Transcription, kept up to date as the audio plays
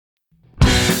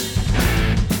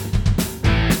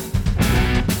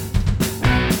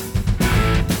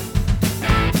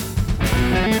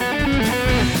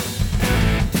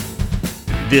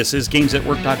This is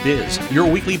GamesAtWork.biz, your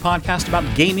weekly podcast about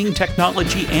gaming,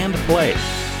 technology, and play.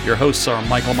 Your hosts are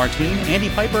Michael Martin, Andy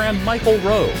Piper, and Michael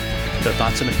Rowe. The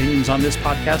thoughts and opinions on this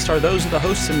podcast are those of the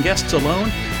hosts and guests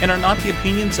alone and are not the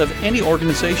opinions of any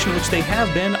organization which they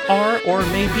have been, are, or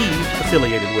may be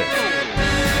affiliated with.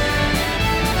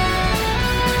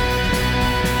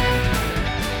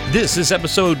 This is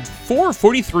episode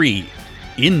 443,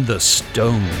 In the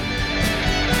Stone.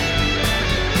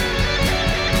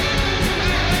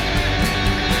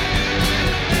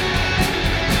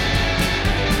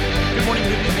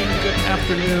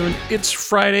 Afternoon. It's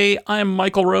Friday. I'm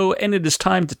Michael Rowe, and it is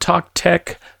time to talk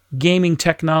tech, gaming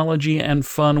technology, and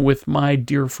fun with my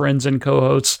dear friends and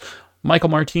co-hosts, Michael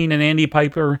Martin and Andy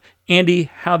Piper. Andy,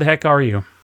 how the heck are you?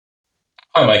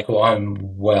 Hi, Michael. I'm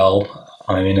well.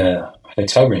 I'm in a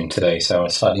hotel room today, so a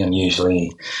slightly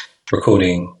unusually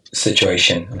recording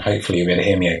situation, and hopefully you'll be able to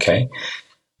hear me okay.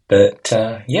 But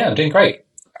yeah, I'm doing great.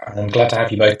 I'm glad to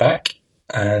have you both back.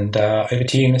 And over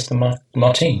to you, Mr.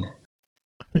 Martin.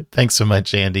 Thanks so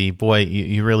much, Andy. Boy,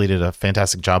 you really did a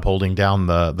fantastic job holding down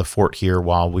the fort here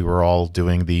while we were all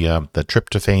doing the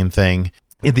tryptophan thing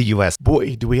in the U.S.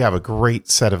 Boy, do we have a great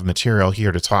set of material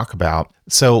here to talk about.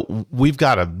 So we've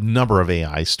got a number of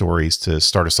AI stories to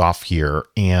start us off here.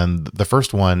 And the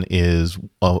first one is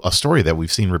a story that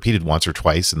we've seen repeated once or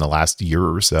twice in the last year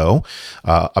or so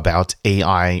about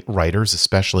AI writers,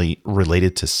 especially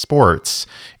related to sports.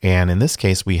 And in this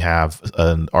case, we have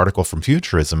an article from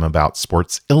Futurism about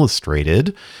Sports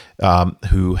Illustrated,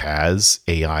 who has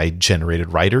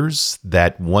AI-generated writers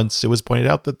that once it was pointed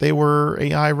out that they were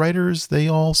AI writers, they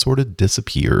all sort of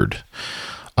disappeared.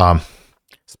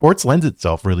 Sports lends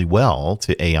itself really well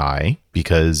to AI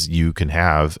because you can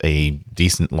have a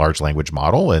decent large language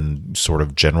model and sort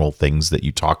of general things that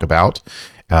you talk about.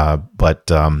 But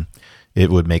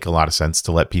it would make a lot of sense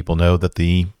to let people know that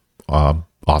the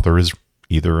author is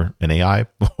either an AI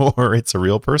or it's a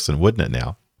real person, wouldn't it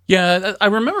now? Yeah, I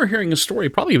remember hearing a story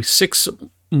probably 6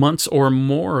 months or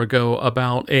more ago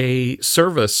about a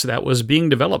service that was being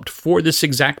developed for this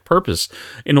exact purpose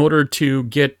in order to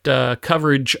get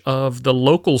coverage of the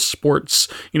local sports,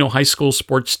 high school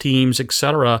sports teams,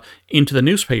 etc., into the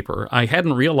newspaper. I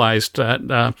hadn't realized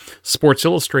that Sports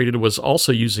Illustrated was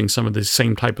also using some of the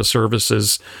same type of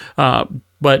services,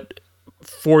 but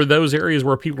for those areas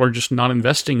where people are just not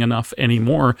investing enough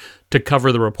anymore to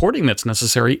cover the reporting that's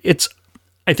necessary,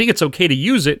 I think it's okay to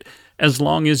use it as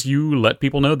long as you let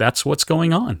people know that's what's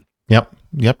going on.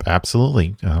 Yep,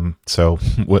 absolutely. So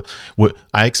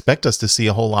I expect us to see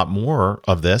a whole lot more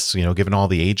of this, given all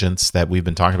the agents that we've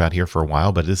been talking about here for a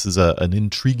while, but this is an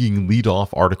intriguing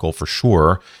lead-off article for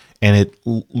sure. And it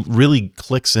really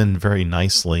clicks in very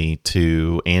nicely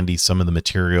to, Andy, some of the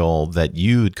material that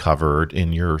you'd covered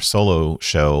in your solo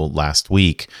show last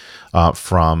week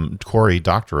from Cory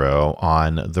Doctorow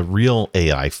on the real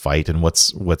AI fight and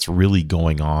what's really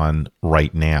going on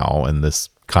right now, and this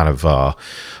kind of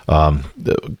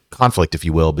conflict, if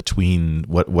you will, between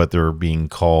what they're being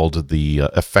called the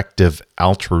effective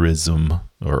altruism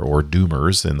or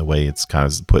doomers, in the way it's kind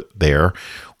of put there,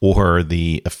 or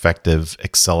the effective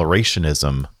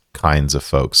accelerationism kinds of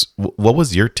folks. What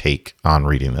was your take on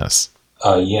reading this?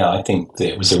 Yeah, I think that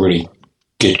it was a really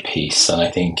good piece, and I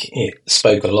think it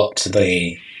spoke a lot to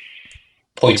the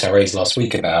point I raised last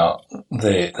week about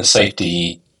the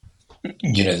safety,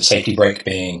 the safety brake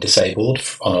being disabled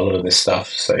on a lot of this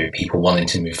stuff. So people wanting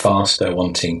to move faster,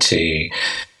 wanting to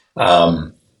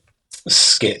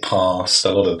skip past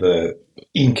a lot of the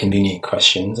inconvenient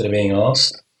questions that are being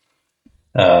asked.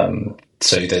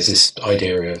 So there's this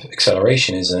idea of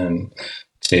accelerationism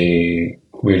to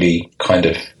really kind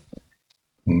of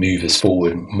move us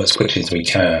forward as quickly as we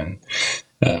can.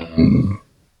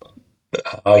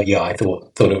 I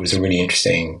thought it was a really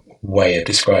interesting way of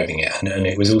describing it, and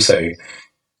it was also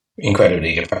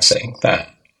incredibly depressing that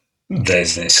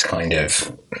there's this kind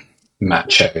of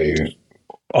macho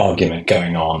argument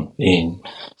going on in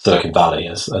Silicon Valley,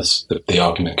 as the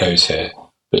argument goes here,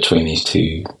 between these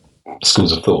two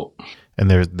schools of thought. And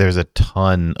there's a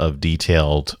ton of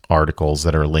detailed articles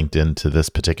that are linked into this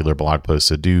particular blog post,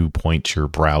 so do point your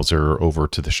browser over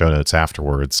to the show notes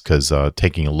afterwards, because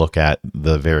taking a look at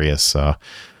the various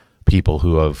people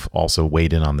who have also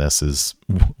weighed in on this is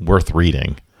worth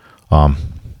reading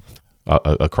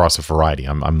across a variety.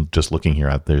 I'm just looking here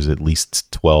at, there's at least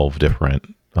 12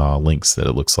 different links that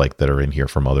it looks like that are in here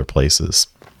from other places.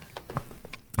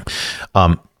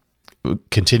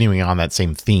 Continuing on that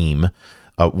same theme,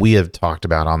 we have talked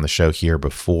about on the show here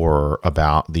before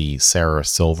about the Sarah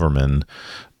Silverman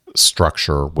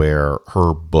structure, where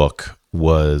her book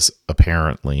was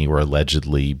apparently or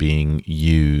allegedly being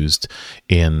used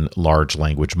in large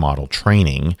language model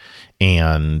training,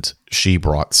 and she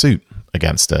brought suit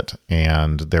against it.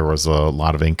 And there was a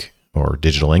lot of ink, or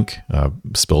digital ink,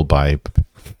 spilled by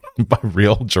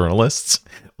real journalists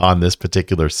on this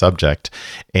particular subject.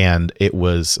 And it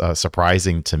was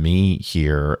surprising to me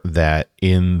here that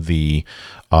in the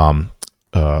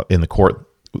court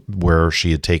where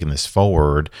she had taken this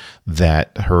forward,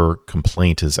 that her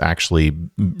complaint has actually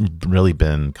really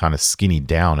been kind of skinny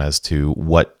down as to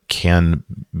what can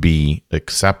be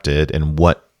accepted and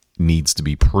what needs to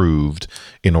be proved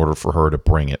in order for her to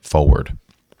bring it forward.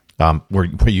 Were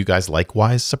you guys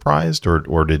likewise surprised,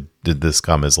 or did this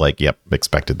come as like, yep,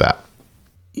 expected that?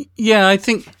 Yeah, I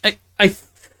think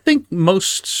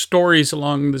most stories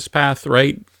along this path,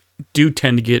 right, do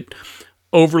tend to get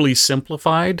overly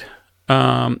simplified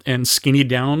and skinny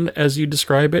down as you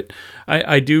describe it.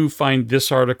 I do find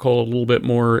this article a little bit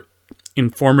more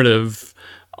informative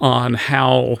on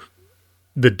how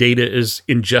the data is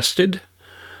ingested,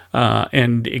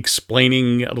 and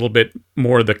explaining a little bit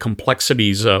more the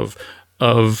complexities of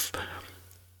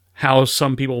how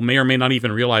some people may or may not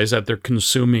even realize that they're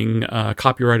consuming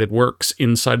copyrighted works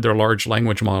inside their large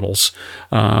language models.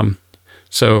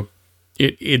 So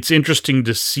it's interesting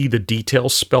to see the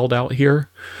details spelled out here.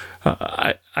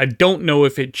 I don't know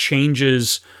if it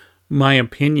changes my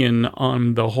opinion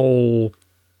on the whole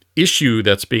issue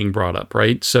that's being brought up,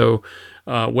 right? So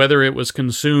whether it was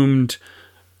consumed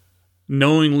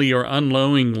knowingly or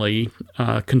unknowingly,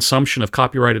 consumption of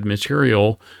copyrighted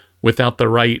material without the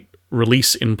right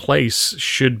release in place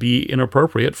should be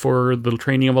inappropriate for the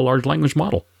training of a large language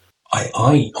model.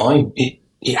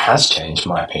 It has changed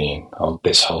my opinion on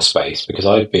this whole space, because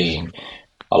I've been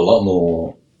a lot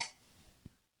more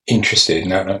interested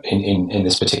now in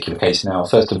this particular case. Now,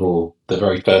 first of all, the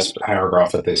very first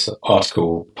paragraph of this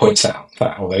article points out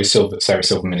that although Sarah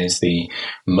Silverman is the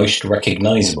most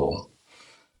recognizable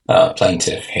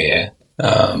plaintiff here,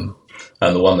 and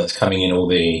the one that's coming in all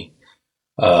the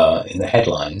in the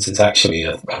headlines, is actually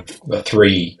the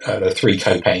three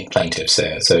co-plaintiffs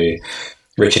there. So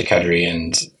Richard Kadri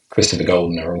and Christopher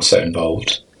Golden are also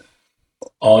involved.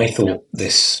 I thought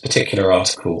this particular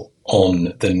article on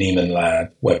the Neiman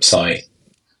Lab website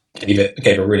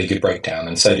gave a really good breakdown,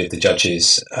 and so did the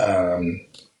judge's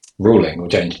ruling, or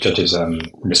judge's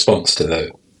response to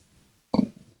the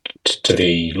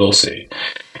lawsuit,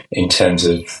 in terms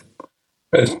of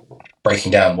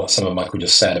breaking down what some of Michael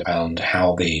just said about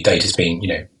how the data's being,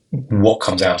 what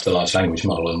comes out of the large language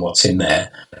model and what's in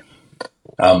there.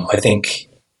 I think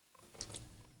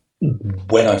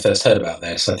when I first heard about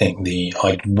this, I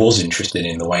was interested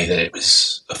in the way that it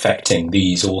was affecting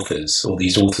these authors, or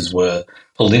these authors were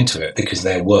pulled into it because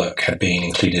their work had been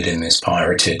included in this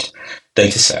pirated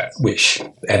data set, which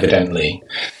evidently,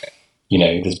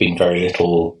 there's been very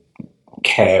little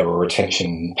care or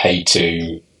attention paid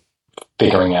to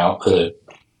figuring out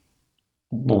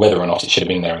whether or not it should have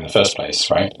been there in the first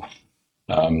place, right?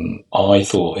 I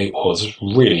thought it was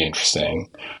really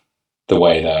interesting the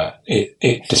way that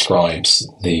it describes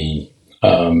the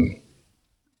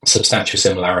substantial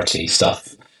similarity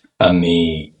stuff and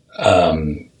the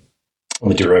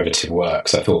derivative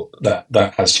works. I thought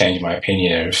that has changed my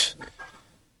opinion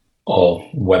of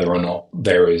whether or not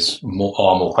there are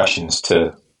more questions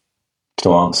to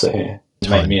answer here. It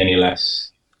made me any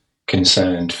less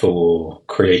concerned for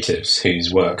creatives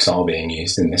whose works are being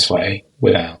used in this way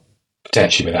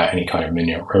potentially without any kind of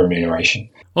remuneration.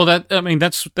 Well, that's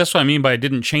what I mean by it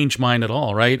didn't change mine at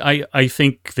all, right? I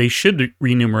think they should be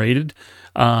remunerated.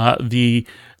 The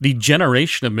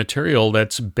generation of material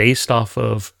that's based off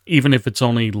of, even if it's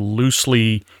only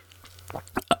loosely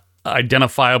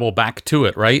identifiable back to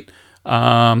it, right?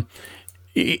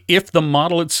 If the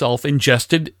model itself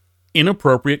ingested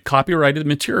inappropriate copyrighted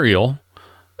material,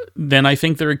 then I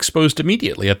think they're exposed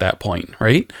immediately at that point,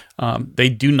 right? They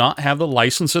do not have the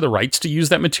license or the rights to use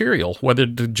that material, whether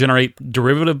to generate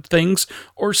derivative things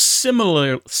or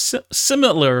similar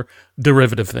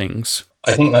derivative things.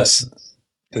 I think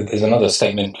there's another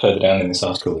statement further down in this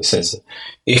article that says,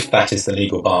 if that is the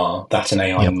legal bar, that an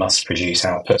AI must produce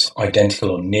outputs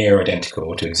identical or near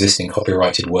identical to existing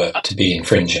copyrighted work to be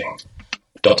infringing, ...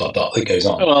 It goes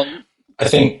on. Well, I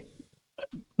think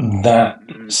that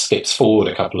skips forward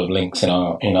a couple of links in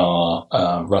our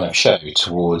run of show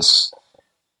towards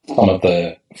some of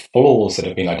the flaws that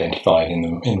have been identified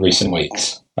in recent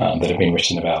weeks that have been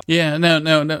written about. Yeah,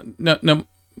 no.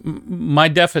 My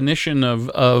definition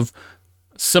of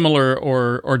similar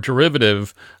or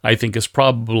derivative, I think, is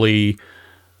probably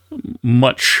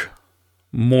much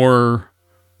more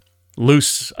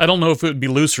loose. I don't know if it would be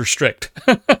loose or strict,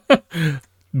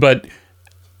 but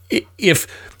if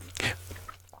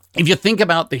you think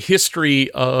about the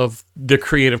history of the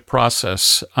creative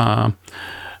process,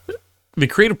 the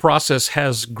creative process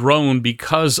has grown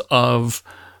because of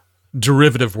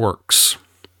derivative works,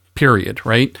 period,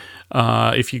 right?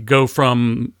 If you go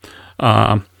from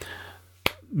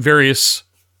various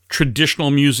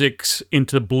traditional musics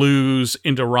into blues,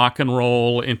 into rock and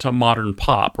roll, into modern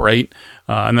pop, right?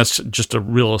 And that's just a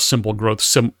real simple growth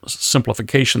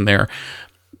simplification there.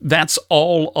 That's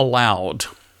all allowed.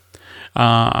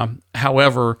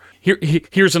 However,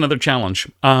 here's another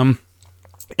challenge.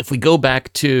 If we go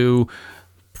back to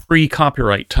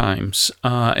pre-copyright times,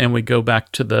 and we go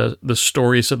back to the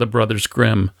stories of the Brothers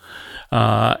Grimm,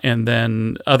 and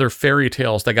then other fairy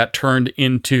tales that got turned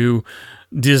into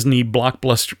Disney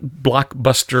blockbuster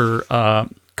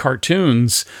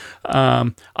cartoons,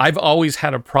 I've always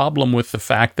had a problem with the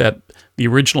fact that the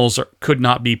originals could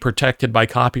not be protected by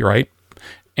copyright,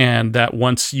 and that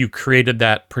once you created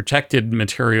that protected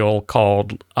material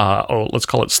called, let's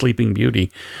call it Sleeping Beauty,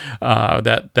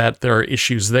 that there are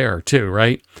issues there too,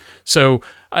 right? So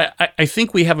I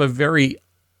think we have a very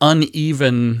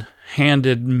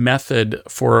uneven-handed method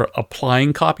for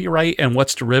applying copyright and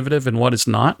what's derivative and what is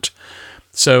not.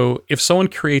 So if someone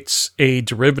creates a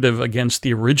derivative against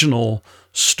the original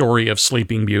story of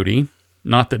Sleeping Beauty,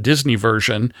 not the Disney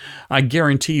version, I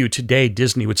guarantee you today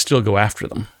Disney would still go after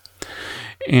them.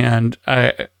 And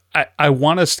I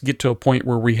want us to get to a point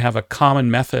where we have a common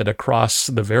method across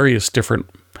the various different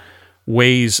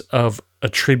ways of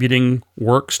attributing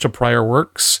works to prior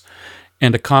works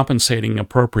and to compensating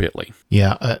appropriately.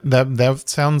 Yeah, that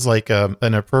sounds like an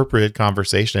appropriate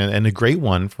conversation and a great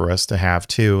one for us to have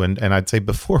too. And I'd say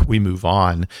before we move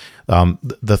on,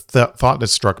 the thought that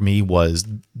struck me was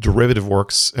derivative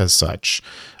works as such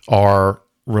are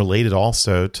related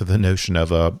also to the notion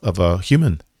of a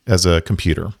human as a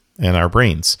computer and our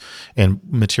brains, and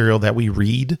material that we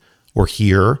read or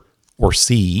hear or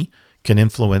see can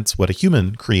influence what a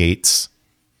human creates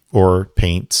or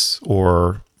paints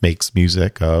or makes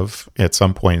music of at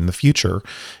some point in the future.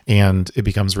 And it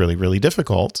becomes really, really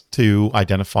difficult to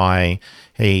identify,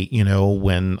 hey,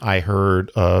 when I heard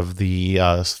of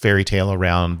the fairy tale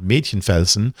around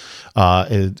Mädchenfelsen,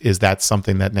 is that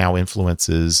something that now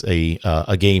influences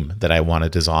a game that I want to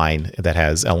design that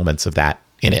has elements of that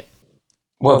in it?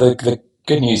 Well, the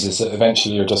good news is that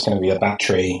eventually you're just going to be a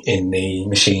battery in the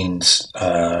machine's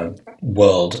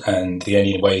world, and the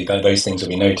only way that those things will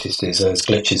be noticed is as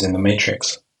glitches in the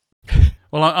matrix.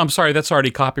 Well, I'm sorry, that's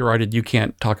already copyrighted. You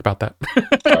can't talk about that.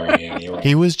 Sorry, yeah, you're right.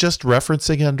 He was just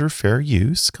referencing under fair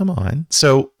use. Come on.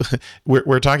 So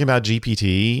we're talking about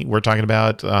GPT. We're talking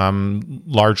about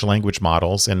large language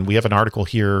models. And we have an article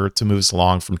here to move us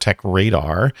along from Tech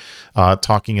Radar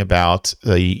talking about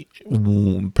a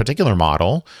particular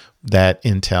model that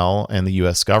Intel and the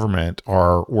U.S. government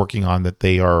are working on, that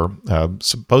they are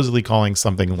supposedly calling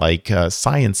something like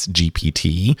Science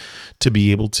GPT, to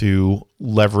be able to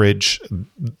leverage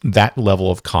that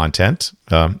level of content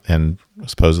and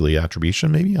supposedly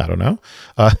attribution, maybe, I don't know,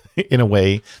 in a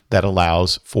way that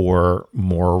allows for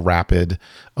more rapid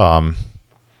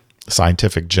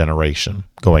scientific generation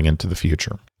going into the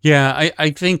future. Yeah, I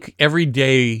think every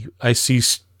day I see,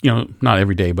 not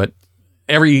every day, but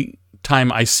every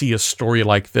time I see a story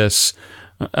like this,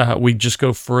 we just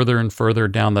go further and further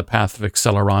down the path of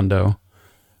Accelerando,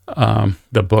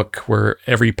 the book where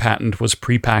every patent was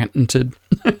pre-patented.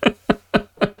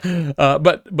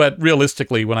 But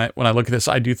realistically, when I look at this,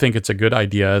 I do think it's a good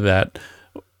idea that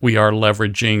we are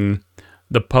leveraging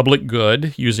the public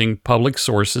good using public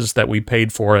sources that we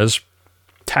paid for as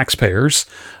taxpayers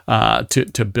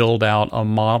to build out a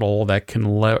model that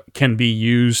can be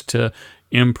used to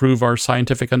improve our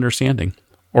scientific understanding,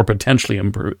 or potentially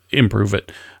improve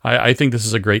it. I think this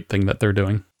is a great thing that they're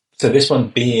doing. So this one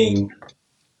being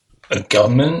a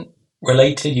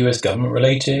government-related, US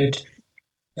government-related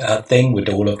thing, would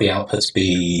all of the outputs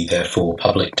be therefore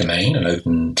public domain and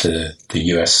open to the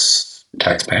US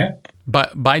taxpayer?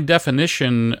 But by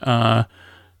definition,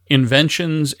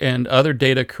 inventions and other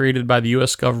data created by the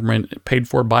US government, paid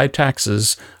for by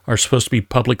taxes, are supposed to be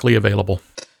publicly available.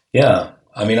 Yeah.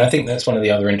 I mean, I think that's one of the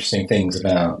other interesting things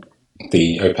about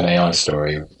the OpenAI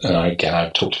story. And I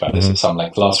talked about this at some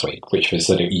length last week, which was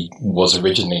that it was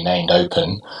originally named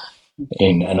Open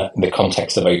in the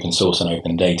context of open source and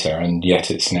open data, and yet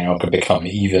it's now become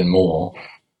even more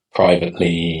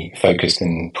privately focused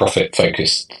and profit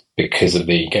focused because of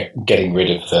the getting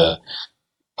rid of the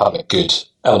public good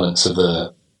elements of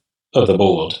the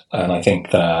board. And I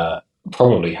think that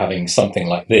probably having something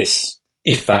like this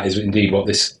if that is indeed what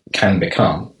this can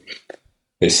become,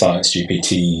 this Science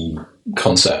GPT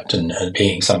concept, and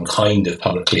being some kind of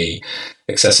publicly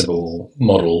accessible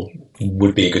model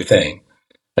would be a good thing.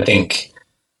 I think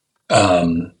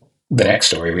the next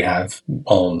story we have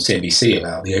on CNBC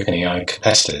about the OpenAI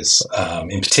competitors,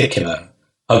 in particular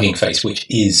Hugging Face, which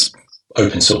is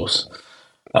open source,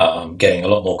 getting a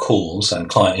lot more calls and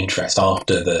client interest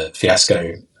after the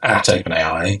fiasco at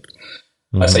OpenAI.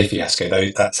 I say fiasco, though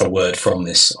that's a word from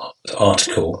this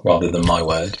article rather than my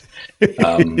word.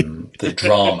 The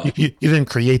drama. You didn't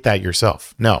create that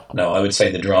yourself. No. No, I would say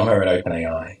the drama at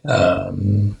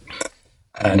OpenAI.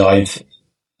 And I've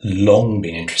long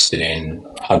been interested in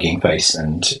Hugging Face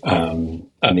and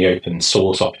the open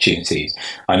source opportunities.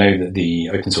 I know that the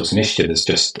Open Source Initiative has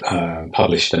just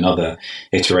published another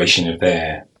iteration of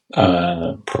their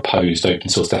proposed open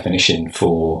source definition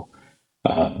for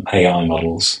AI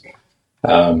models.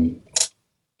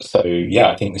 So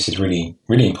yeah, I think this is really,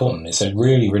 really important. It's a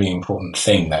really, really important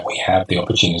thing that we have the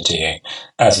opportunity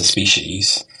as a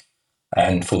species,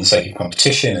 and for the sake of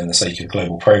competition and the sake of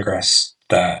global progress,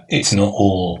 that it's not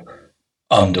all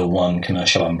under one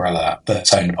commercial umbrella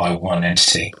that's owned by one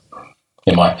entity,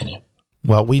 in my opinion.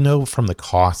 Well, we know from the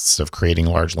costs of creating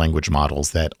large language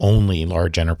models that only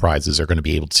large enterprises are going to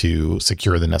be able to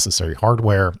secure the necessary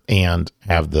hardware and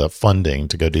have the funding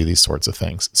to go do these sorts of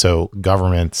things. So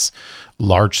governments,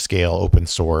 large scale open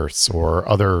source, or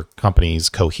other companies,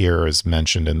 Cohere is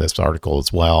mentioned in this article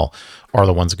as well, are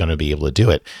the ones going to be able to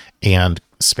do it. And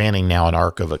spanning now an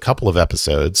arc of a couple of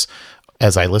episodes,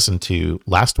 as I listened to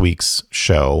last week's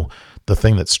show, the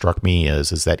thing that struck me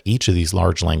is that each of these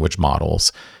large language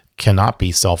models cannot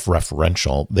be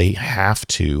self-referential. They have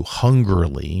to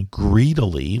hungrily,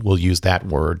 greedily, we'll use that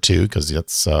word too, because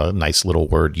it's a nice little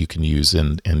word you can use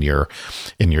in your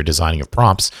designing of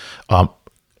prompts,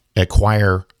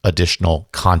 acquire additional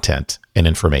content and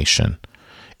information.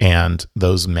 And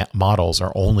those models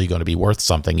are only going to be worth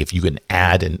something if you can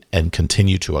add and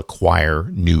continue to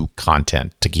acquire new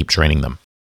content to keep training them.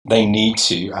 They need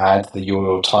to add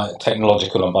your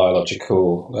technological and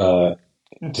biological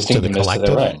distinctiveness to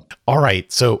their own. All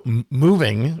right. So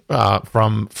moving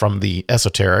from the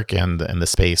esoteric and the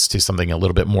space to something a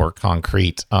little bit more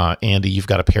concrete, Andy, you've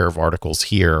got a pair of articles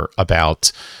here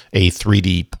about a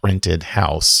 3D printed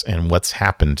house and what's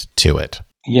happened to it.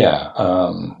 Yeah.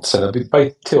 So there'll be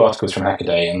both two articles from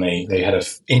Hackaday, and they had an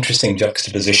interesting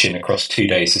juxtaposition across 2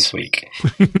 days this week.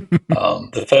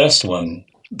 The first one,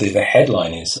 the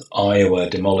headline is Iowa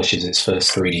demolishes its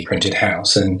first 3D printed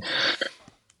house. And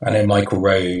I know Michael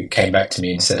Rowe came back to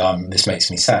me and said, this makes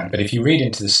me sad. But if you read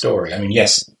into the story, I mean,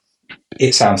 yes,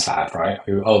 it sounds sad, right?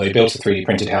 Oh, they built a 3D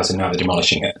printed house and now they're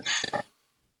demolishing it.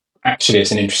 Actually,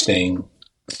 it's an interesting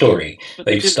story.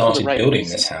 They've started building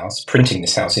this house, printing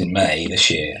this house in May this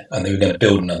year, and they were going to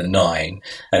build another 9,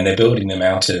 and they're building them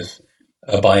out of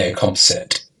a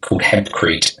biocomposite called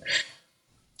hempcrete.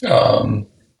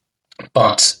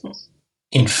 But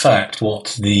in fact,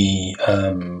 what the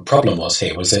problem was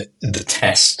here was that the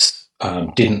tests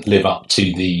didn't live up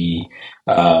to the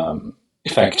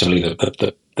effectively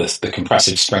the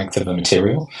compressive strength of the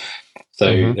material.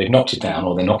 So they've knocked it down,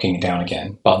 or they're knocking it down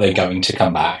again, but they're going to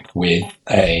come back with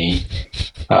a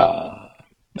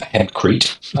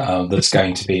hempcrete that's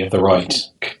going to be of the right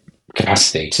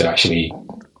capacity to actually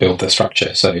build the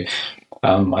structure. So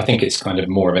I think it's kind of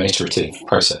more of an iterative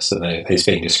process that is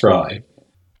being described.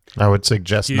 I would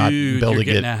suggest not building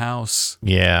it in a house.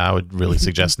 Yeah, I would really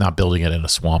suggest not building it in a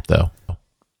swamp, though.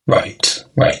 Right.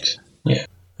 Yeah.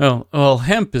 Oh, well,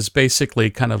 hemp is basically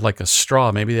kind of like a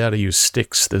straw. Maybe they ought to use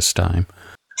sticks this time.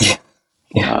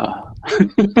 Yeah.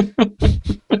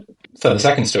 So the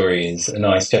second story is a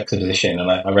nice juxtaposition,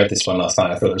 and I read this one last night.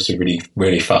 I thought it was really,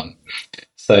 really fun.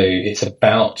 So it's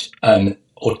about an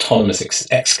autonomous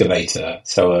excavator,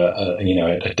 so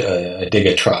a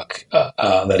digger truck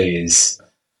that is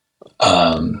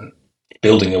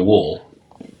building a wall,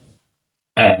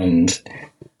 and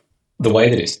the way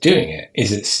that it's doing it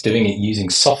is it's doing it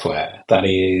using software that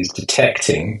is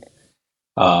detecting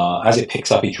as it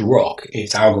picks up each rock,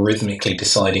 it's algorithmically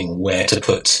deciding where to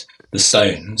put the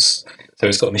stones. So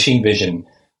it's got machine vision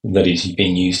that is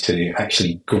being used to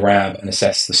actually grab and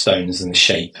assess the stones and the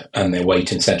shape and their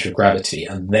weight and center of gravity,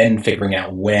 and then figuring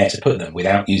out where to put them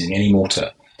without using any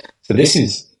mortar. So this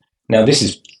is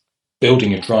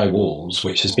building of dry walls,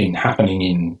 which has been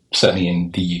happening certainly in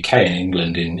the UK and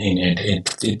England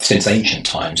since ancient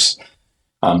times.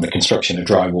 The construction of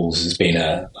dry walls has been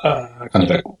a kind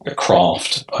of a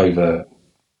craft over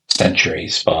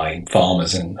centuries by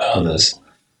farmers and others.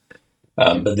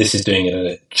 But this is doing it at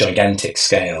a gigantic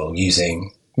scale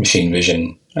using machine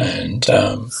vision and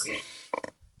an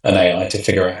AI to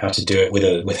figure out how to do it with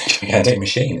a gigantic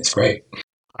machine. It's great.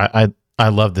 I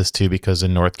love this too, because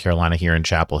in North Carolina, here in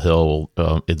Chapel Hill,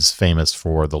 it's famous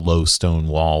for the low stone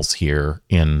walls here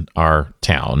in our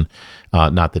town.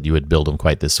 Not that you would build them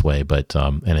quite this way, but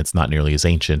and it's not nearly as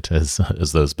ancient as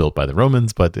those built by the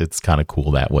Romans, but it's kind of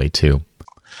cool that way too.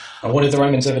 And what did the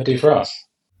Romans ever do for us?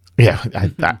 Yeah,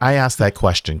 I ask that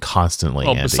question constantly.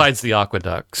 Well, Andy. besides the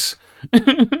aqueducts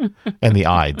and the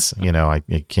Ides, I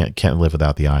can't live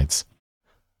without the Ides.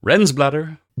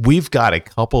 Rensbladder. We've got a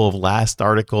couple of last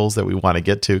articles that we want to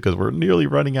get to because we're nearly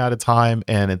running out of time,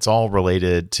 and it's all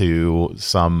related to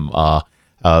some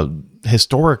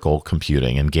historical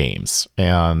computing and games.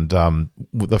 And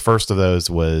the first of those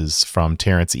was from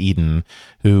Terence Eden,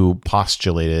 who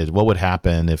postulated what would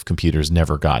happen if computers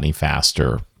never got any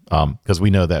faster. Because we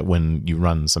know that when you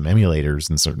run some emulators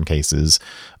in certain cases,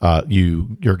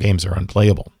 your games are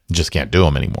unplayable. You just can't do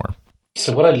them anymore.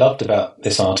 So what I loved about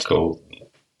this article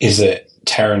is that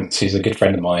Terence, who's a good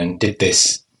friend of mine, did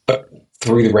this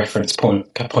through the reference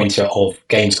pointer of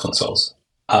games consoles,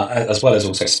 as well as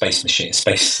also space machines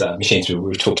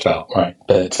we've talked about, right?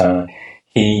 But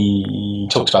he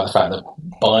talks about the fact that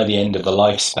by the end of the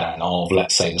lifespan of,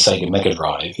 let's say, the Sega Mega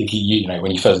Drive, if you know,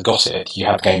 when you first got it, you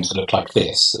have games that look like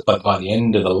this. But by the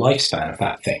end of the lifespan of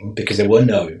that thing, because there were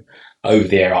no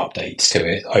over-the-air updates to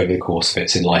it over the course of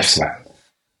its lifespan,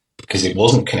 because it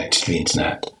wasn't connected to the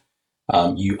internet,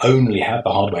 you only have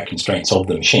the hardware constraints of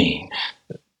the machine.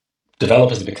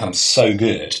 Developers have become so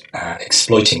good at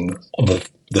exploiting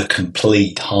the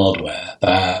complete hardware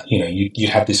that you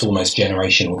have this almost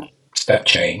generational step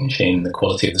change in the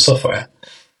quality of the software.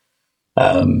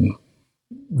 The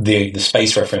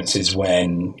space reference is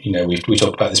when we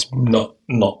talked about this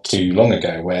not too long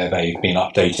ago, where they've been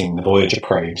updating the Voyager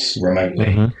probes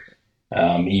remotely,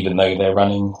 even though they're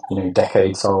running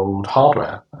decades old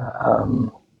hardware.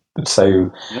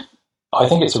 So I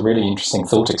think it's a really interesting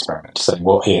thought experiment to say,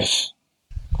 what if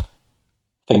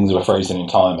things were frozen in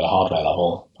time at a hardware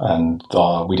level, and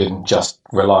we didn't just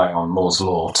rely on Moore's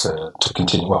law to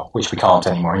continue, which we can't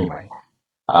anymore anyway,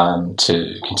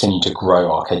 to continue to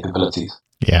grow our capabilities.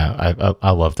 Yeah,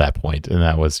 I love that point, and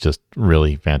that was just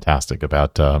really fantastic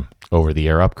about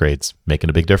over-the-air upgrades making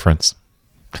a big difference,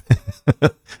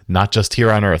 not just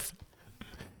here on Earth.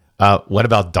 What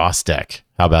about DOS Deck?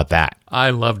 How about that? I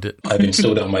loved it. I've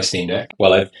installed it on my Steam Deck.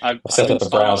 Well, I've set up a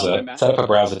browser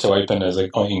to open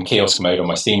in kiosk mode on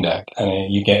my Steam Deck,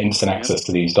 and you get instant access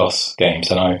to these DOS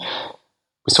games. And I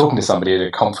was talking to somebody at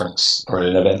a conference or at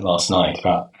an event last night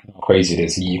about how crazy it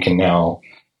is that you can now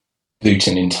boot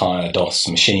an entire DOS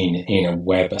machine in a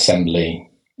web assembly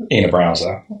in a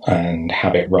browser and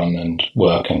have it run and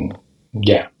work, and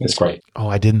yeah, it's great. Oh,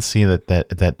 I didn't see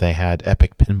that they had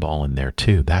Epic Pinball in there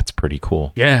too. That's pretty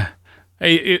cool. Yeah.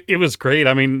 It was great.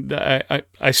 I mean,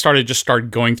 I started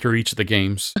going through each of the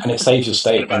games, and it saves your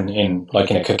state in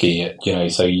a cookie.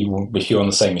 So if you're on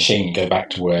the same machine, you go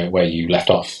back to where you left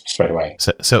off straight away.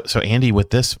 So Andy, with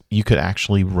this, you could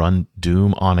actually run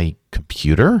Doom on a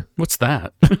computer. What's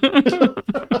that?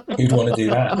 Who'd want to do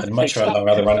that? I'd much rather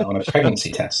run it on a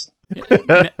pregnancy test.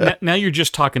 Now you're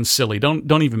just talking silly.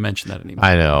 Don't even mention that anymore.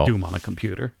 I know. Doom on a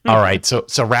computer. All right. So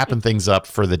wrapping things up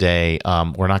for the day,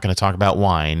 we're not going to talk about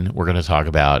wine. We're going to talk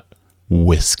about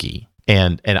whiskey.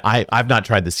 And I've not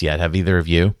tried this yet. Have either of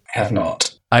you? Have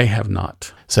not. I have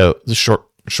not. So the short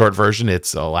version,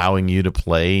 it's allowing you to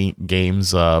play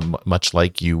games much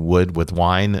like you would with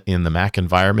wine in the Mac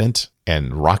environment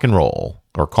and rock and roll.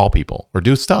 Or call people, or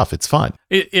do stuff. It's fun.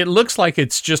 It looks like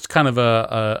it's just kind of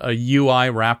a UI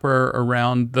wrapper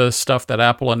around the stuff that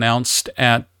Apple announced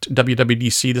at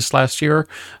WWDC this last year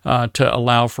to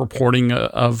allow for porting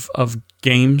of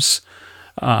games.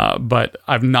 But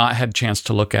I've not had a chance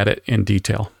to look at it in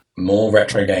detail. More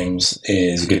retro games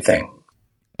is a good thing.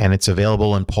 And it's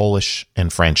available in Polish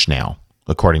and French now,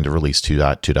 according to release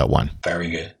 2.2.1. Very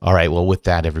good. All right. Well, with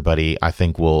that, everybody, I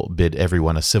think we'll bid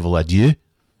everyone a civil adieu.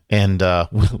 And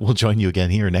we'll join you again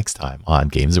here next time on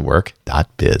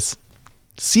gamesatwork.biz.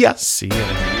 See ya. See ya.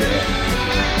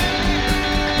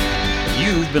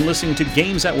 You've been listening to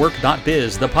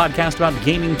gamesatwork.biz, the podcast about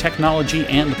gaming technology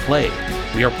and play.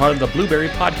 We are part of the Blueberry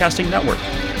Podcasting Network,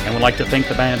 and would like to thank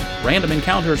the band Random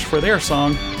Encounters for their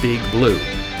song, Big Blue.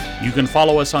 You can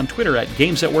follow us on Twitter at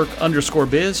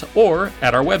gamesatwork_biz or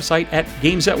at our website at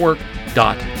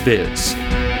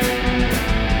gamesatwork.biz.